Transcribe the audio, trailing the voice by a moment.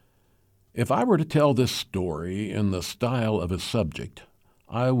If I were to tell this story in the style of its subject,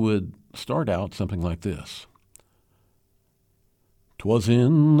 I would start out something like this. 'Twas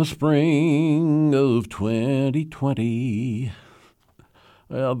in the spring of 2020.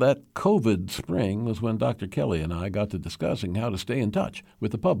 Well, that COVID spring was when Dr. Kelly and I got to discussing how to stay in touch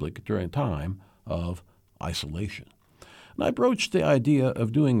with the public during a time of isolation. And I broached the idea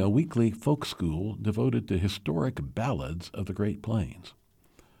of doing a weekly folk school devoted to historic ballads of the Great Plains.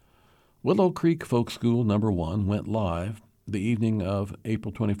 Willow Creek Folk School No. 1 went live the evening of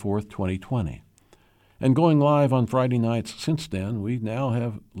April 24th, 2020. And going live on Friday nights since then, we now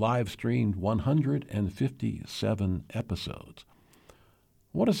have live-streamed 157 episodes.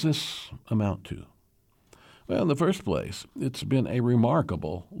 What does this amount to? Well, in the first place, it's been a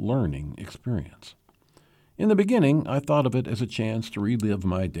remarkable learning experience. In the beginning, I thought of it as a chance to relive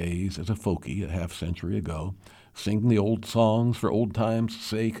my days as a folkie a half-century ago, sing the old songs for old times'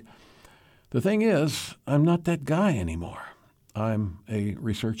 sake. The thing is, I'm not that guy anymore. I'm a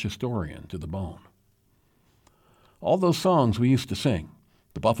research historian to the bone. All those songs we used to sing,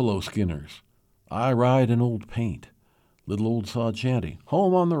 the Buffalo Skinners, I Ride an Old Paint, Little Old Sod Shanty,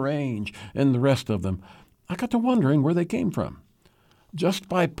 Home on the Range, and the rest of them, I got to wondering where they came from. Just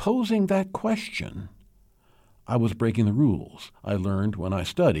by posing that question, I was breaking the rules I learned when I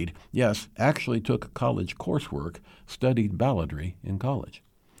studied, yes, actually took college coursework, studied balladry in college.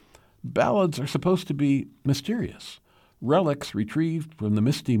 Ballads are supposed to be mysterious, relics retrieved from the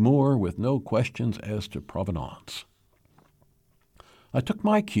misty moor with no questions as to provenance. I took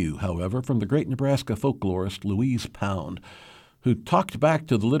my cue, however, from the great Nebraska folklorist Louise Pound, who talked back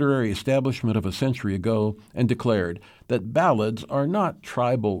to the literary establishment of a century ago and declared that ballads are not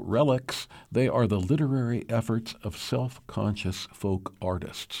tribal relics, they are the literary efforts of self-conscious folk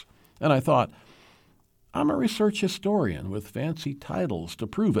artists. And I thought, I'm a research historian with fancy titles to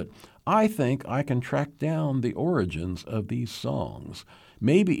prove it. I think I can track down the origins of these songs,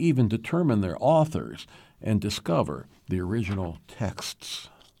 maybe even determine their authors, and discover the original texts.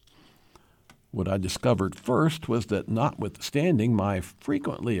 What I discovered first was that notwithstanding my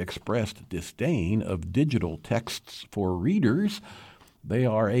frequently expressed disdain of digital texts for readers, they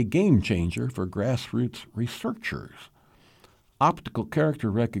are a game changer for grassroots researchers. Optical character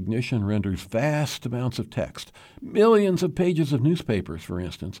recognition renders vast amounts of text, millions of pages of newspapers, for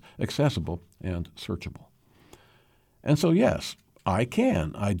instance, accessible and searchable. And so, yes, I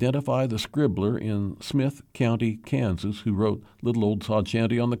can identify the scribbler in Smith County, Kansas, who wrote Little Old Sod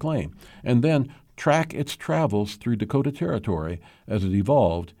Shanty on the Claim, and then track its travels through Dakota Territory as it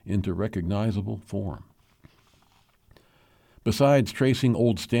evolved into recognizable form. Besides tracing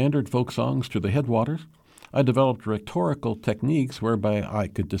old standard folk songs to the headwaters, I developed rhetorical techniques whereby I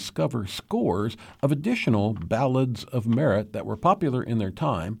could discover scores of additional ballads of merit that were popular in their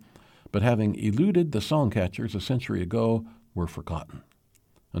time, but having eluded the songcatchers a century ago, were forgotten.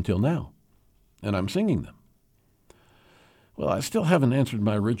 Until now. And I'm singing them. Well, I still haven't answered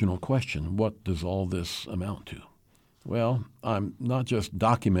my original question, what does all this amount to? Well, I'm not just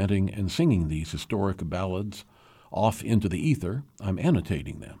documenting and singing these historic ballads off into the ether, I'm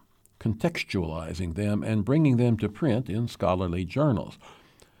annotating them, contextualizing them, and bringing them to print in scholarly journals.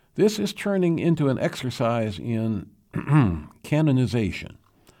 This is turning into an exercise in canonization,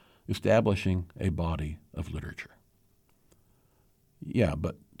 establishing a body of literature. Yeah,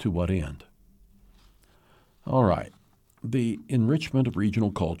 but to what end? All right, the enrichment of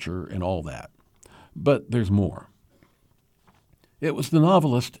regional culture and all that. But there's more. It was the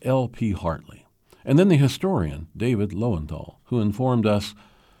novelist L.P. Hartley, and then the historian David Lowenthal, who informed us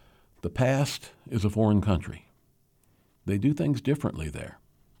the past is a foreign country. They do things differently there.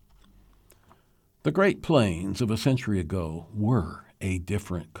 The Great Plains of a century ago were a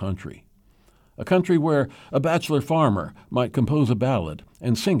different country. A country where a bachelor farmer might compose a ballad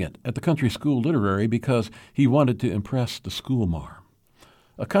and sing it at the country school literary because he wanted to impress the schoolmarm.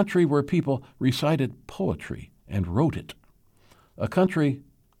 A country where people recited poetry and wrote it. A country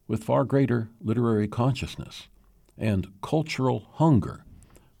with far greater literary consciousness and cultural hunger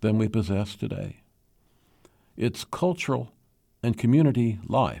than we possess today. Its cultural and community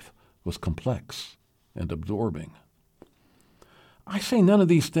life was complex and absorbing. I say none of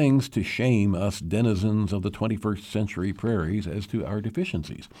these things to shame us denizens of the 21st century prairies as to our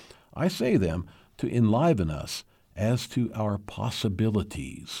deficiencies. I say them to enliven us as to our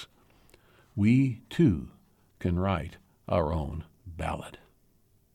possibilities. We, too, can write our own ballad.